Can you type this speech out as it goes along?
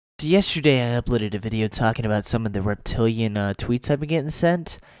So yesterday I uploaded a video talking about some of the reptilian tweets I've been getting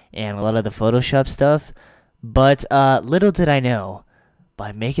sent and a lot of the Photoshop stuff. But little did I know,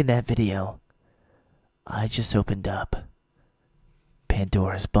 by making that video, I just opened up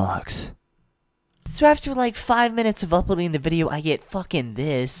Pandora's box. So after like 5 minutes of uploading the video, I get fucking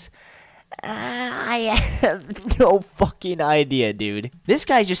this. I have no fucking idea, dude. This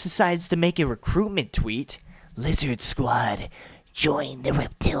guy just decides to make a recruitment tweet. Lizard Squad, join the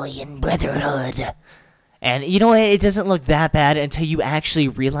Reptilian Brotherhood. And you know what? It doesn't look that bad until you actually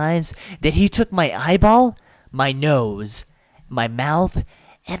realize that he took my eyeball, my nose, my mouth,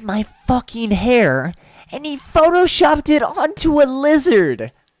 and my fucking hair, and he photoshopped it onto a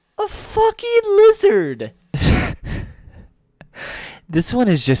lizard. A fucking lizard. This one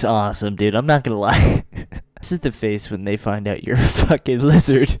is just awesome, dude. I'm not gonna lie. This is the face when they find out you're a fucking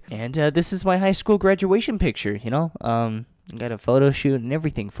lizard. And this is my high school graduation picture, you know? Got a photo shoot and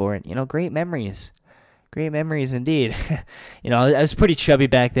everything for it. You know, great memories. Great memories indeed. You know, I was pretty chubby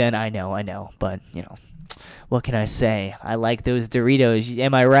back then. I know. But, you know, what can I say? I like those Doritos.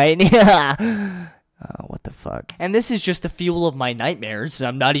 Am I right? Yeah. Oh, what the fuck? And this is just the fuel of my nightmares.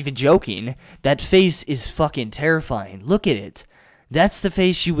 I'm not even joking. That face is fucking terrifying. Look at it. That's the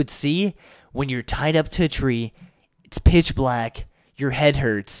face you would see when you're tied up to a tree, it's pitch black, your head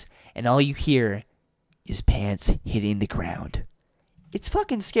hurts, and all you hear is pants hitting the ground. It's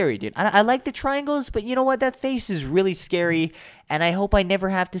fucking scary, dude. I like the triangles, but you know what? That face is really scary, and I hope I never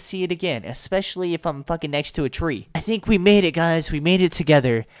have to see it again, especially if I'm fucking next to a tree. I think we made it, guys. We made it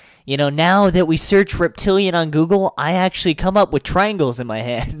together. You know, now that we search reptilian on Google, I actually come up with triangles in my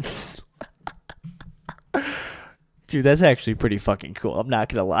hands. Dude, that's actually pretty fucking cool. I'm not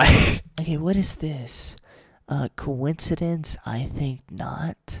gonna lie. Okay, what is this? Coincidence? I think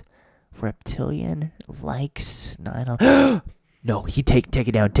not. Reptilian likes 9. No, take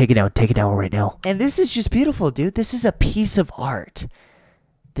it down. Take it down right now. And this is just beautiful, dude. This is a piece of art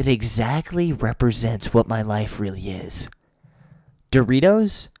that exactly represents what my life really is.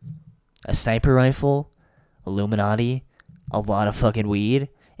 Doritos, a sniper rifle, Illuminati, a lot of fucking weed,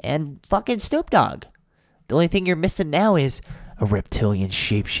 and fucking Snoop Dogg. The only thing you're missing now is a reptilian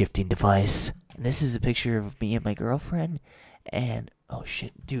shape-shifting device. And this is a picture of me and my girlfriend. And, oh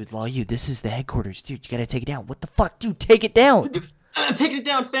shit, dude, LOLYOU, this is the headquarters. Dude, you gotta take it down. What the fuck? Dude, take it down. Take it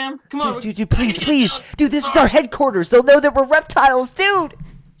down, fam. Come on. Dude, please. Dude, this is our headquarters. They'll know that we're reptiles, dude.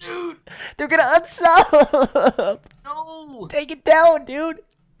 Dude. They're gonna unsub. No. Take it down, dude.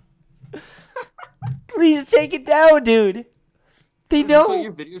 Please take it down, dude. They know. Is this what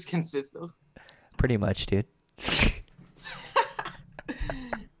your videos consist of? Pretty much, dude.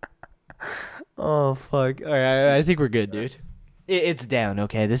 Oh, fuck. Alright, I think we're good, dude. It's down,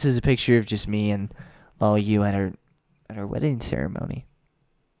 okay? This is a picture of just me and LOLYOU at our wedding ceremony.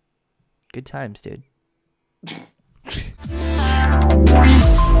 Good times, dude.